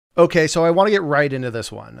Okay, so I want to get right into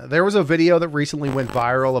this one. There was a video that recently went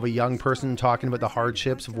viral of a young person talking about the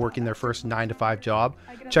hardships of working their first 9-to-5 job.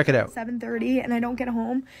 Check it out. 7:30 and I don't get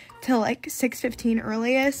home till like 6:15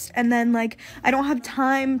 earliest, and then like I don't have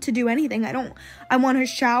time to do anything. I want to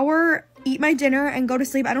shower, eat my dinner, and go to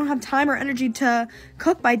sleep. I don't have time or energy to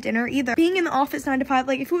cook my dinner either. Being in the office 9 to 5,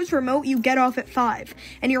 like if it was remote, you get off at 5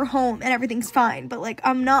 and you're home and everything's fine. But like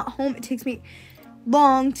I'm not home. It takes me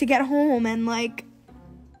long to get home, and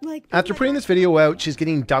after putting this video out, she's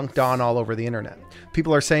getting dunked on all over the internet.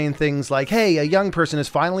 People are saying things like, hey, a young person is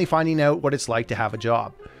finally finding out what it's like to have a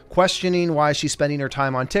job, questioning why she's spending her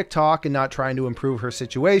time on TikTok and not trying to improve her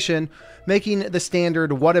situation, making the standard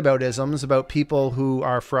whataboutisms about people who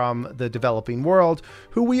are from the developing world,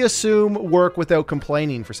 who we assume work without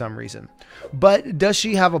complaining for some reason. But does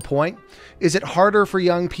she have a point? Is it harder for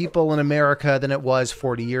young people in America than it was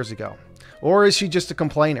 40 years ago? Or is she just a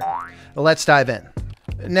complainer? Let's dive in.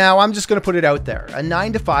 Now, I'm just going to put it out there. A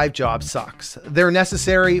 9-to-5 job sucks. They're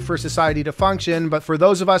necessary for society to function, but for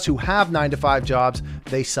those of us who have 9-to-5 jobs,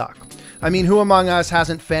 they suck. I mean, who among us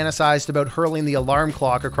hasn't fantasized about hurling the alarm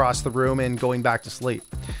clock across the room and going back to sleep?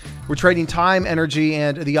 We're trading time, energy,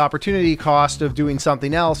 and the opportunity cost of doing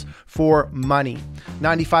something else for money.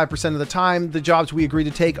 95% of the time, the jobs we agree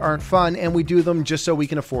to take aren't fun, and we do them just so we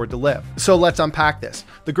can afford to live. So let's unpack this.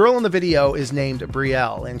 The girl in the video is named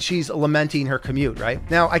Brielle, and she's lamenting her commute, right?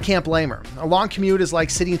 Now, I can't blame her. A long commute is like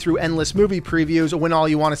sitting through endless movie previews when all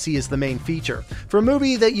you want to see is the main feature, for a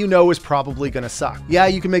movie that you know is probably going to suck. Yeah,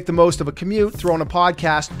 you can make the most of a commute, throw on a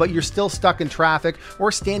podcast, but you're still stuck in traffic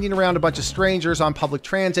or standing around a bunch of strangers on public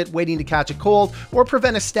transit waiting to catch a cold or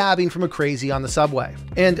prevent a stabbing from a crazy on the subway.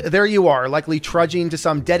 And there you are, likely trudging to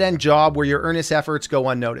some dead-end job where your earnest efforts go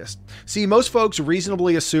unnoticed. See, most folks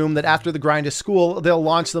reasonably assume that after the grind of school, they'll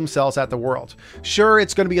launch themselves at the world. Sure,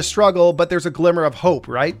 it's going to be a struggle, but there's a glimmer of hope,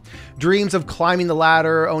 right? Dreams of climbing the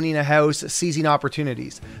ladder, owning a house, seizing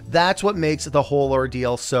opportunities. That's what makes the whole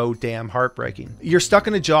ordeal so damn heartbreaking. You're stuck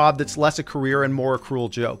in a job that's less a career and more a cruel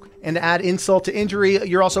joke. And to add insult to injury,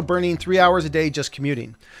 you're also burning 3 hours a day just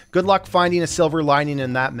commuting. Good luck finding a silver lining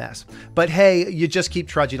in that mess. But hey, you just keep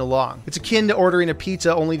trudging along. It's akin to ordering a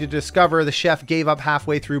pizza only to discover the chef gave up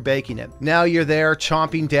halfway through baking it. Now you're there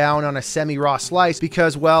chomping down on a semi-raw slice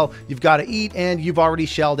because, well, you've got to eat and you've already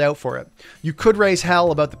shelled out for it. You could raise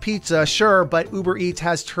hell about the pizza, sure, but Uber Eats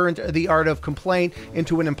has turned the art of complaint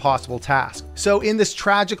into an impossible task. So in this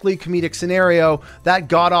tragically comedic scenario, that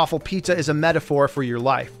god-awful pizza is a metaphor for your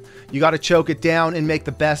life. You got to choke it down and make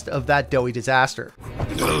the best of that doughy disaster.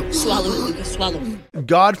 Swallow.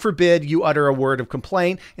 God forbid you utter a word of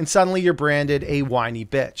complaint and suddenly you're branded a whiny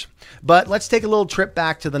bitch. But let's take a little trip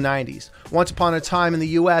back to the 90s. Once upon a time in the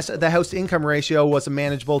US, the house-to-income ratio was a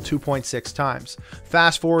manageable 2.6 times.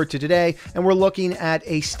 Fast forward to today, and we're looking at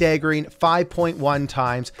a staggering 5.1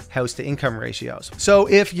 times house-to-income ratios. So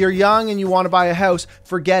if you're young and you want to buy a house,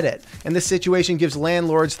 forget it. And this situation gives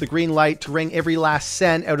landlords the green light to wring every last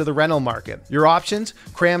cent out of the rental market. Your options?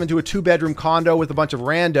 Cram into a 2-bedroom condo with a bunch of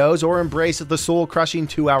randos, or embrace the soul-crushing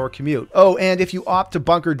 2-hour commute. Oh, and if you opt to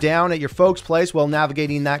bunker down at your folks' place while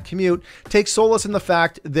navigating that commute, take solace in the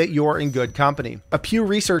fact that you're in good company. A Pew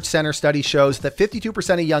Research Center study shows that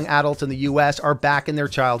 52% of young adults in the US are back in their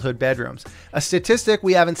childhood bedrooms, a statistic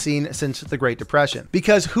we haven't seen since the Great Depression.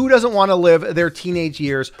 Because who doesn't want to live their teenage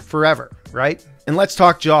years forever, right? And let's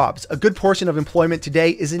talk jobs. A good portion of employment today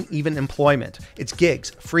isn't even employment. It's gigs,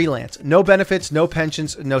 freelance, no benefits, no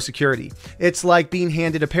pensions, no security. It's like being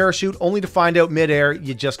handed a parachute only to find out midair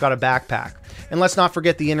you just got a backpack. And let's not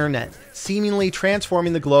forget the internet, seemingly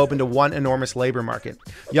transforming the globe into one enormous labor market.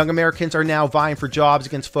 Young Americans are now vying for jobs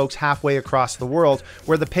against folks halfway across the world,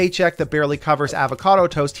 where the paycheck that barely covers avocado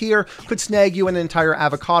toast here could snag you an entire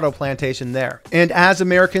avocado plantation there. And as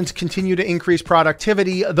Americans continue to increase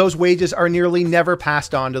productivity, those wages are nearly never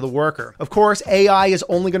passed on to the worker. Of course, AI is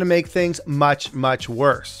only going to make things much, much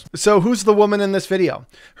worse. So who's the woman in this video?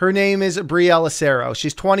 Her name is Brielle.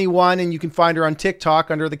 She's 21 and you can find her on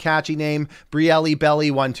TikTok under the catchy name Brielle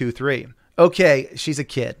Belly 123. Okay, she's a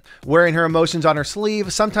kid, wearing her emotions on her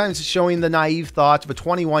sleeve, sometimes showing the naive thoughts of a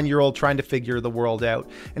 21-year-old trying to figure the world out.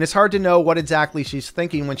 And it's hard to know what exactly she's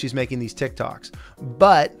thinking when she's making these TikToks.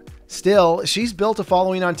 But still, she's built a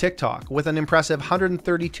following on TikTok with an impressive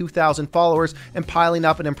 132,000 followers and piling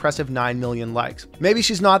up an impressive 9 million likes. Maybe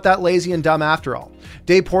she's not that lazy and dumb after all.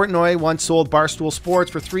 Dave Portnoy once sold Barstool Sports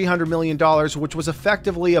for $300 million, which was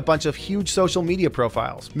effectively a bunch of huge social media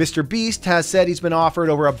profiles. Mr. Beast has said he's been offered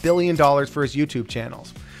over $1 billion for his YouTube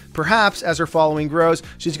channels. Perhaps as her following grows,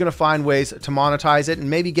 she's going to find ways to monetize it and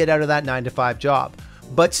maybe get out of that 9-to-5 job.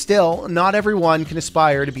 But still, not everyone can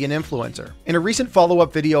aspire to be an influencer. In a recent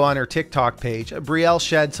follow-up video on her TikTok page, Brielle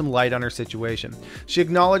shed some light on her situation. She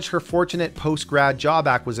acknowledged her fortunate post-grad job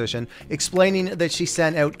acquisition, explaining that she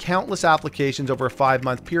sent out countless applications over a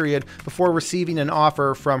 5-month period before receiving an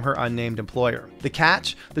offer from her unnamed employer. The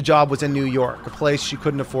catch? The job was in New York, a place she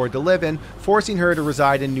couldn't afford to live in, forcing her to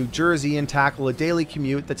reside in New Jersey and tackle a daily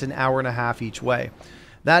commute that's an hour and a half each way.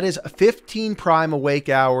 That is 15 prime awake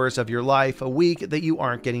hours of your life a week that you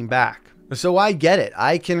aren't getting back. So I get it.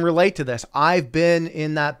 I can relate to this. I've been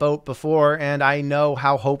in that boat before, and I know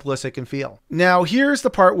how hopeless it can feel. Now, here's the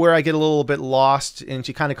part where I get a little bit lost, and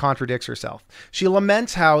she kind of contradicts herself. She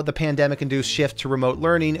laments how the pandemic-induced shift to remote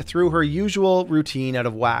learning threw her usual routine out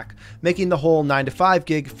of whack, making the whole 9-to-5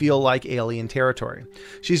 gig feel like alien territory.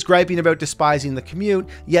 She's griping about despising the commute,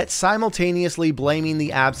 yet simultaneously blaming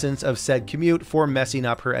the absence of said commute for messing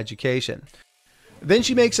up her education. Then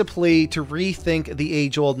she makes a plea to rethink the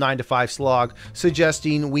age-old 9-to-5 slog,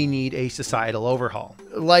 suggesting we need a societal overhaul.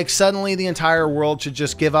 Like suddenly the entire world should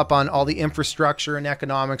just give up on all the infrastructure and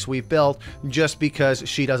economics we've built just because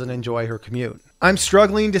she doesn't enjoy her commute. I'm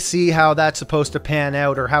struggling to see how that's supposed to pan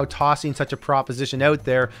out or how tossing such a proposition out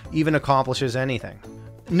there even accomplishes anything.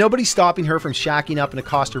 Nobody's stopping her from shacking up in a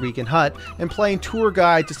Costa Rican hut and playing tour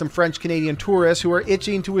guide to some French-Canadian tourists who are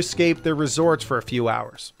itching to escape their resorts for a few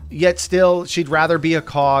hours. Yet still, she'd rather be a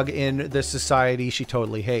cog in the society she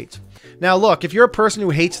totally hates. Now look, if you're a person who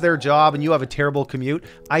hates their job and you have a terrible commute,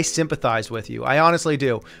 I sympathize with you. I honestly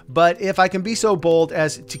do. But if I can be so bold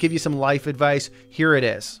as to give you some life advice, here it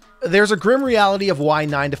is. There's a grim reality of why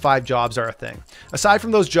 9-to-5 jobs are a thing. Aside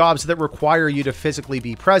from those jobs that require you to physically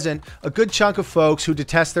be present, a good chunk of folks who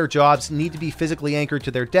detest their jobs need to be physically anchored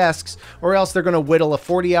to their desks, or else they're going to whittle a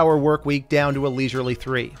 40-hour work week down to a leisurely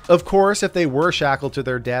 3. Of course, if they were shackled to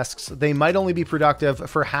their desks, they might only be productive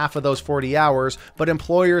for half of those 40 hours, but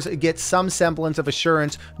employers get some semblance of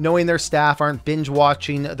assurance knowing their staff aren't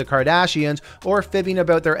binge-watching the Kardashians or fibbing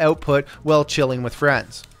about their output while chilling with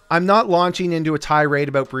friends. I'm not launching into a tirade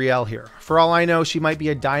about Brielle here. For all I know, she might be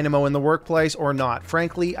a dynamo in the workplace or not.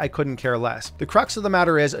 Frankly, I couldn't care less. The crux of the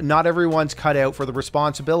matter is, not everyone's cut out for the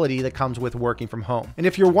responsibility that comes with working from home. And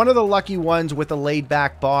if you're one of the lucky ones with a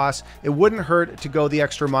laid-back boss, it wouldn't hurt to go the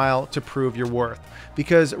extra mile to prove your worth.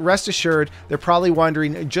 Because rest assured, they're probably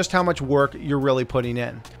wondering just how much work you're really putting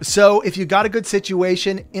in. So if you got a good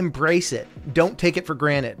situation, embrace it. Don't take it for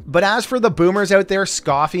granted. But as for the boomers out there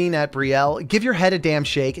scoffing at Brielle, give your head a damn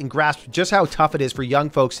shake and grasp just how tough it is for young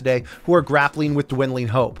folks today who are grappling with dwindling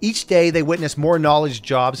hope. Each day they witness more knowledge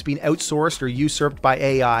jobs being outsourced or usurped by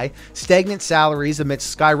AI, stagnant salaries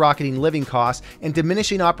amidst skyrocketing living costs, and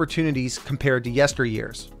diminishing opportunities compared to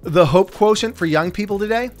yesteryears. The hope quotient for young people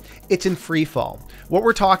today? It's in free fall. What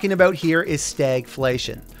we're talking about here is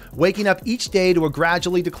stagflation. Waking up each day to a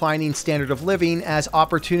gradually declining standard of living as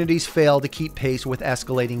opportunities fail to keep pace with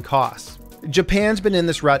escalating costs. Japan's been in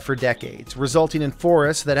this rut for decades, resulting in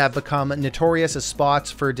forests that have become notorious as spots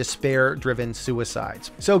for despair-driven suicides.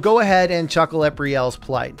 So go ahead and chuckle at Brielle's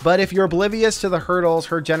plight. But if you're oblivious to the hurdles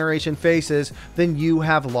her generation faces, then you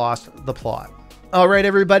have lost the plot. Alright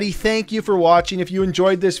everybody, thank you for watching. If you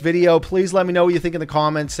enjoyed this video, please let me know what you think in the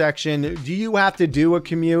comments section. Do you have to do a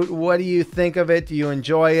commute? What do you think of it? Do you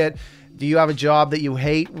enjoy it? Do you have a job that you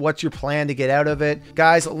hate? What's your plan to get out of it?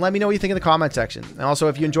 Guys, let me know what you think in the comment section. And also,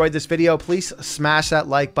 if you enjoyed this video, please smash that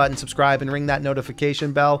like button, subscribe, and ring that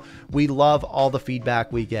notification bell. We love all the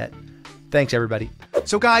feedback we get. Thanks, everybody.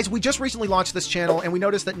 So guys, we just recently launched this channel and we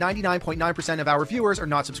noticed that 99.9% of our viewers are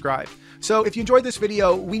not subscribed. So if you enjoyed this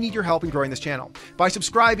video, we need your help in growing this channel. By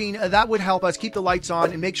subscribing, that would help us keep the lights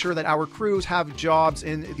on and make sure that our crews have jobs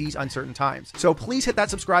in these uncertain times. So please hit that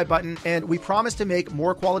subscribe button and we promise to make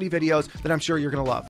more quality videos that I'm sure you're gonna love.